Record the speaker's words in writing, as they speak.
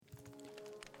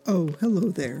Oh,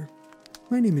 hello there.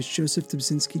 My name is Joseph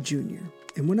Dobzinski Jr.,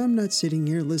 and when I'm not sitting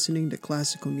here listening to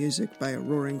classical music by a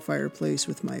roaring fireplace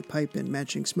with my pipe and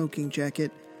matching smoking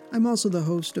jacket, I'm also the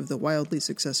host of the wildly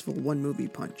successful One Movie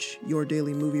Punch, your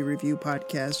daily movie review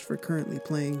podcast for currently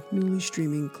playing, newly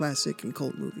streaming classic and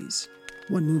cult movies.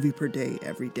 One movie per day,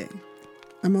 every day.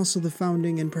 I'm also the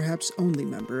founding and perhaps only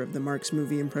member of the Mark's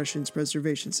Movie Impressions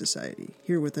Preservation Society,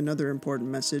 here with another important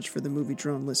message for the Movie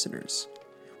Drone listeners.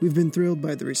 We've been thrilled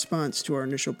by the response to our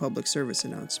initial public service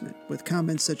announcement, with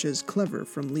comments such as "clever"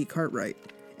 from Lee Cartwright,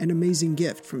 "an amazing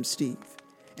gift" from Steve,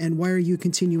 and "why are you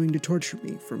continuing to torture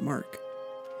me" from Mark.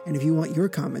 And if you want your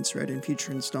comments read in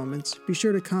future installments, be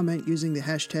sure to comment using the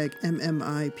hashtag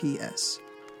MMIPS.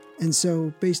 And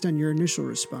so, based on your initial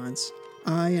response,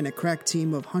 I and a crack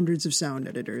team of hundreds of sound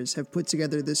editors have put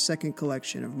together this second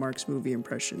collection of Mark's movie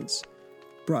impressions,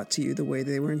 brought to you the way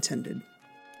they were intended.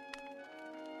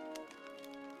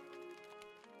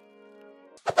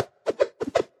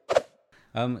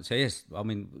 So yes, I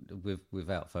mean,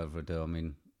 without further ado, I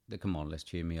mean, come on, let's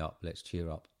cheer me up. Let's cheer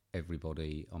up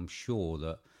everybody. I'm sure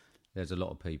that there's a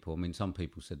lot of people. I mean, some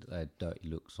people said that they had dirty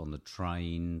looks on the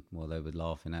train while they were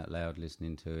laughing out loud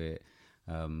listening to it.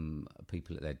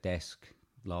 People at their desk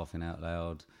laughing out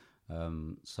loud.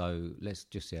 So let's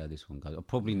just see how this one goes. I'm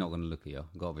probably not going to look at you.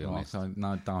 I've got to be honest. So,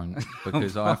 no, don't,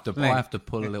 because I have to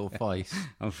pull a little face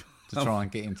to try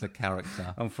and get into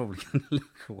character. I'm probably going to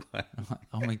look away.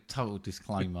 I mean, total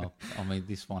disclaimer. I mean,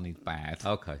 this one is bad.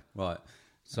 Okay, right.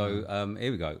 So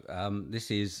here we go.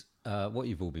 This is what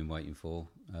you've all been waiting for.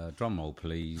 Drum roll,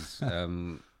 please.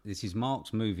 This is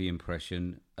Mark's movie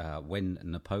impression when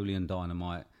Napoleon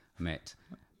Dynamite met.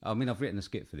 I mean, I've written a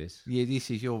skit for this. Yeah, this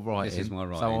is your writing. This is my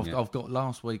writing. So I've got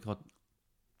last week. I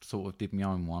sort of did my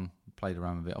own one, played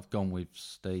around with it. I've gone with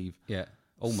Steve. Yeah,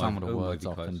 some of the words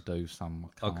I can do, some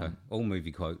I can't. Okay, all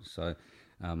movie quotes. So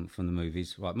from the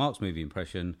movies, right? Mark's movie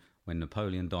impression when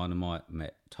Napoleon Dynamite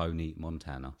met Tony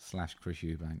Montana / Chris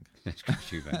Eubank. Chris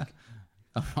Eubank.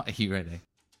 All right, are you ready?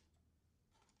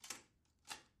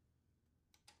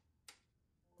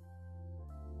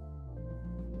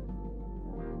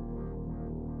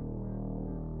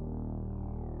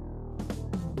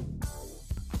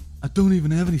 I don't even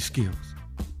have any skills.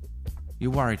 You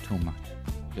worry too much.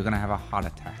 You're gonna have a heart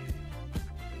attack.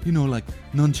 You know, like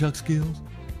nunchuck skills,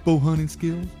 bow hunting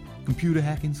skills, computer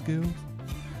hacking skills.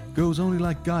 Girls only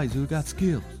like guys who got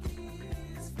skills.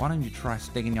 Why don't you try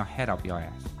sticking your head up your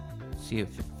ass? See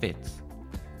if it fits.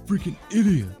 Freaking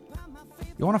idiot.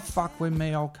 You wanna fuck with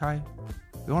me, okay?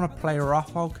 You wanna play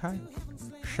rough, okay?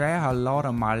 Say hello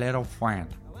to my little friend.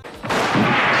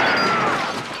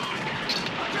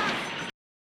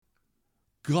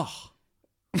 Gah.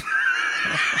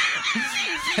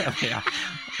 Yeah.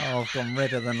 Oh, I've gone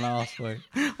redder than last week.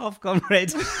 I've gone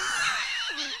red.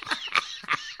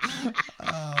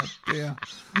 Oh dear.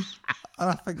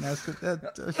 I think that's good.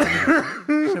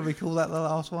 Shall we call that the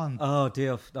last one? Oh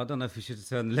dear, I don't know if we should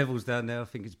turn the levels down there. I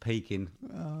think it's peaking.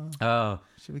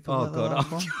 Should we call that the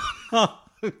last one? Oh,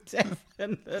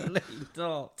 definitely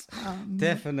not.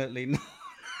 Definitely not.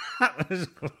 That was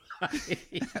great.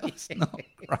 That's not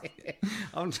great.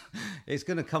 It's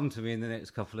going to come to me in the next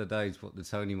couple of days what the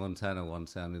Tony Montana one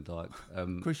sounded like.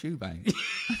 Chris Eubank.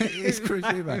 It's Chris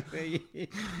Eubank.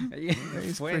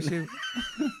 It's Chris Eubank.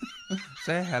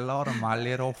 Say hello to my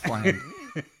little friend.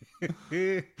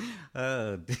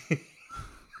 Oh, dear.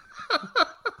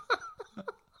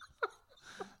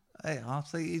 Hey, I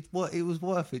see. It was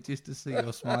worth it just to see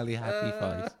your smiley,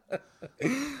 happy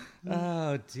face.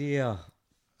 Oh dear.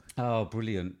 Oh,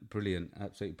 brilliant,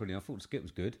 absolutely brilliant. I thought the skit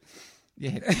was good.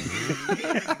 Yeah.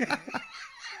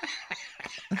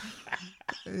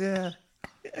 Yeah.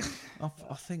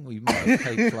 I think we might have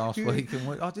peaked last week,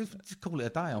 and I just call it a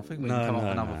day. I think we can come up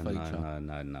with another feature.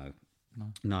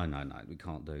 No. We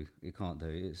can't do. You can't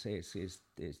do. It's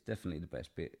definitely the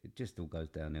best bit. It just all goes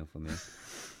downhill from here.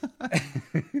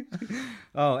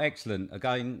 Oh, excellent!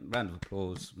 Again, round of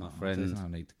applause, my friend. There's no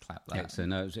need to clap that. Excellent.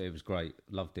 No, it was great.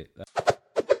 Loved it.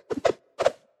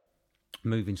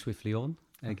 Moving swiftly on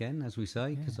again, as we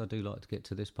say, because I do like to get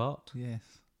to this part. Yes.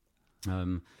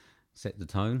 Set the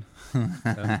tone.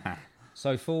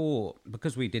 So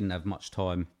because we didn't have much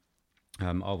time,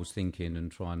 I was thinking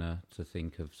and trying to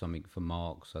think of something for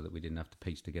Mark so that we didn't have to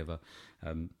piece together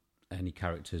any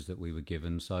characters that we were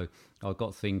given. So I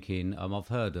got thinking, I've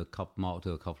heard Mark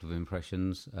do a couple of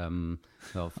impressions that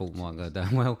I thought might go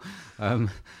down well,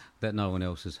 that no one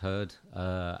else has heard.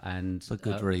 And for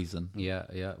good reason.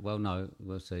 Yeah. Well, no,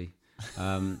 we'll see.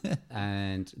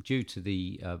 And due to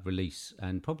the release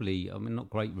and probably, I mean, not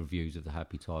great reviews of the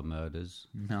Happy Time Murders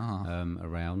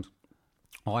around,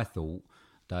 I thought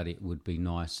that it would be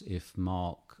nice if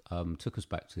Mark took us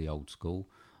back to the old school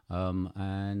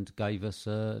and gave us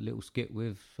a little skit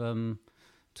with 2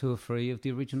 or 3 of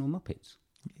the original Muppets.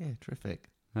 Yeah, terrific.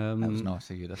 That was nice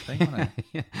of you to think, wasn't it?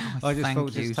 Yeah. Oh, I just thank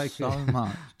thought you just so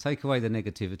much. take away the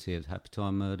negativity of Happy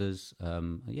Time Murders,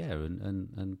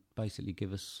 and basically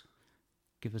give us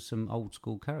some old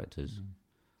school characters.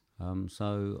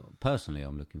 So personally,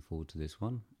 I'm looking forward to this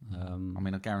one. I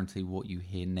mean, I guarantee what you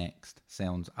hear next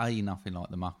sounds A, nothing like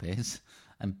the Muppets,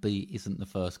 and B, isn't the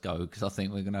first go, because I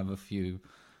think we're going to have a few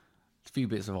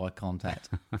bits of eye contact,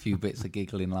 a few bits of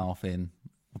giggling, laughing.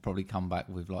 We'll probably come back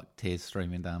with like tears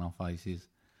streaming down our faces.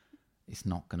 It's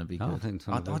not going to be good.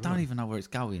 I don't even know where it's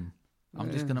going.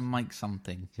 I'm just going to make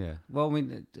something. Yeah. Well,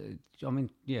 try and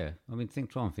think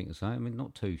of something. I mean,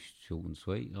 not too short and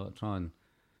sweet. Like, try and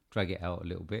drag it out a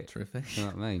little bit. Terrific. You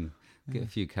know what I mean? Get a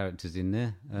few characters in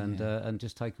there, and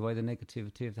just take away the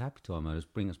negativity of the Happy Time Murders.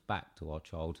 Bring us back to our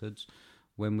childhoods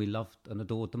when we loved and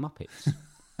adored the Muppets.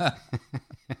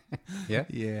 Yeah.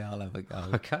 Yeah, I'll have a go.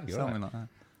 Okay, something like that.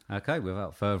 Okay,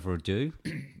 without further ado,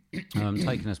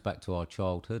 taking us back to our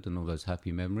childhood and all those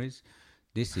happy memories,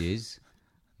 this is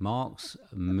Mark's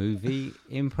movie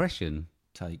impression.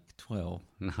 Take 12.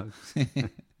 No.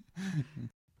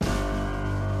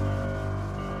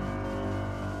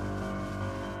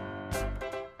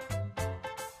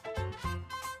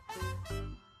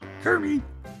 Kermit!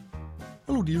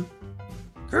 Hello, dear.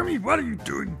 Kermit, what are you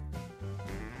doing?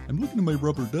 I'm looking at my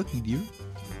rubber ducky, dear.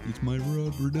 It's my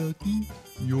rubber ducky.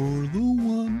 You're the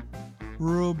one.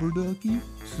 Rubber ducky,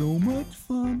 so much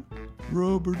fun.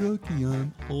 Rubber ducky,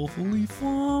 I'm awfully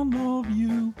fond of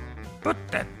you. Put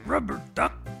that rubber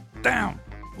duck down.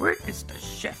 Where is the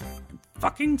chef? I'm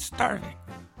fucking starving.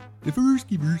 The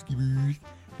versky, versky, versky,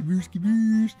 versky,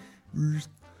 versky, versky.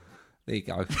 There you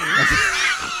go.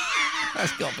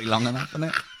 That's got to be long enough,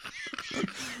 hasn't it?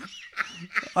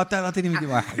 I didn't even get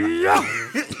my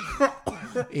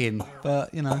in,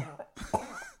 but you know.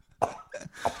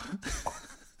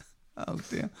 Oh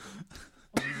dear.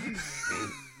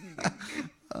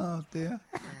 Oh dear.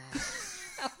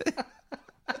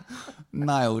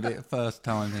 Nailed it first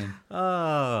time in.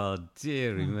 Oh,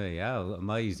 dearie me. How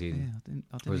amazing. Yeah,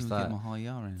 I didn't even get my high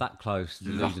yar in. That close to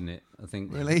losing it, I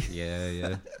think. Really?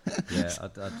 Yeah. Yeah,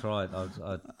 I tried. I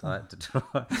had to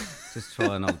try. Just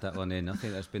try and hold that one in. I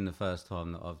think that's been the first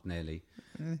time that I've nearly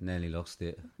lost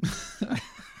it.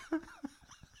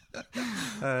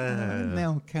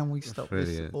 Now can we stop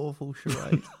this awful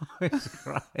charade? It was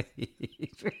great.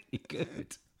 It's really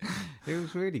good. It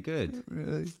was really good.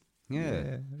 Really?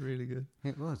 Yeah, really good.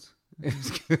 It was. It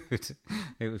was good.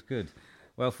 It was good.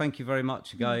 Well, thank you very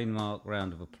much again, Mark.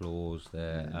 Round of applause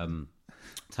there.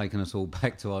 Taking us all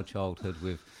back to our childhood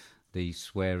with the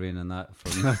swearing and that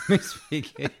from Miss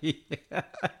Vicky.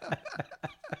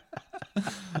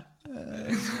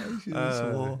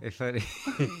 If any...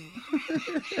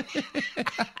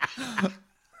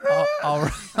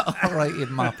 R-rated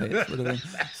Muppets would have been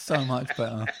so much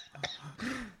better.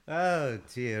 Oh,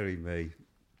 dearie me.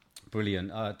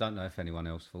 Brilliant. I don't know if anyone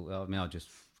else thought. I mean, I just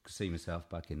see myself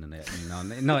back in the net in the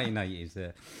 1980s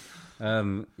there.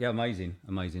 Yeah, amazing.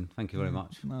 Thank you very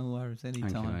much. No worries, anytime.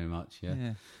 Thank you very much.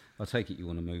 Yeah. I take it you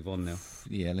want to move on now.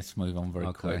 Yeah, let's move on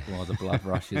very quick while the blood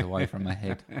rushes away from my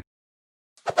head.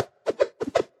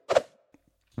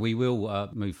 We will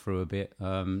move through a bit.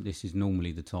 This is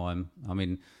normally the time. I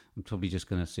mean, I'm probably just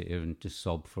going to sit here and just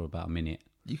sob for about a minute.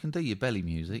 You can do your belly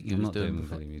music. You I'm was not doing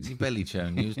belly music. Your belly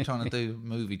tune. You was trying to do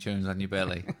movie tunes on your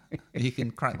belly. You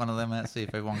can crack one of them out, see if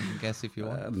everyone can guess if you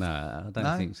want. No, I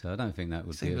don't think so. I don't think that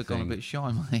would be a thing. We've gone a bit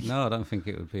shy, mate. No, I don't think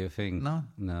it would be a thing. No?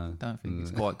 No. Don't think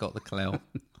it's quite got the clout.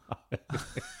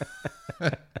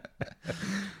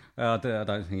 I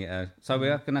don't think it has. So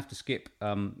we're going to have to skip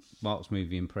Mark's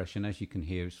movie impression. As you can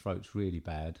hear, his throat's really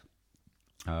bad.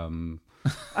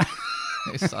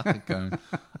 It's like a goon.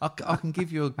 I can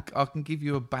give you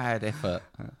a bad effort.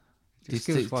 Just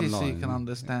give us one line. So you can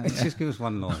understand. Just give us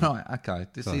one line. Right, okay.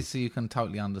 This is so you can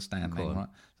totally understand me, right?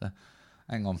 So,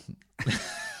 hang on.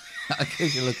 I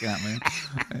guess you're looking at me.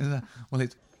 Well,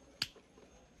 it's...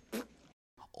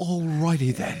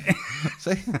 Alrighty then.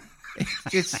 See?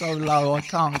 It's so low, I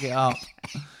can't get up.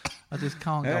 I just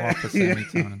can't go up a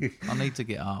semitone. I need to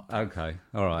get up. Okay,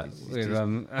 all right.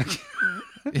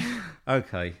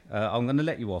 Okay, I'm going to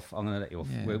let you off.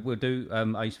 Yeah. We'll do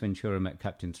Ace Ventura Met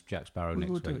Captain Jack Sparrow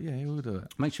next week. We'll do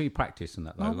it. Make sure you practice on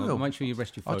that, though. I will. Make sure you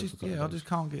rest your throat. I just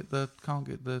can't get the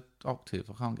octave.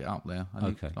 I can't get up there.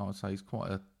 Like I say, he's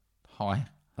quite a high,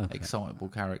 excitable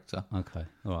character. Okay,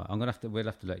 all right. We'll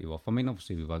have to let you off. I mean,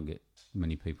 obviously we won't get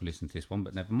many people listening to this one,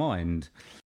 but never mind.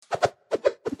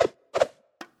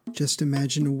 Just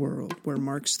imagine a world where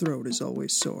Mark's throat is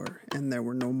always sore and there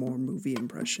were no more movie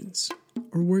impressions.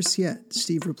 Or worse yet,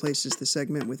 Steve replaces the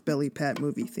segment with belly pat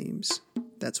movie themes.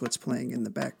 That's what's playing in the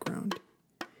background.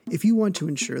 If you want to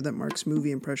ensure that Mark's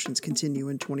movie impressions continue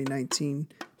in 2019,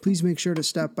 please make sure to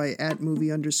stop by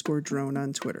 @movie_drone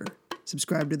on Twitter.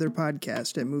 Subscribe to their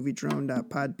podcast at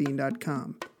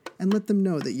moviedrone.podbean.com and let them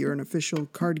know that you're an official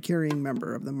card-carrying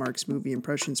member of the Mark's Movie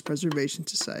Impressions Preservation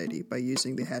Society by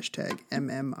using the hashtag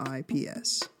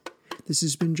MMIPS. This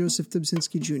has been Joseph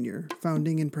Dobzinski Jr.,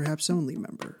 founding and perhaps only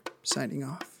member, signing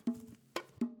off.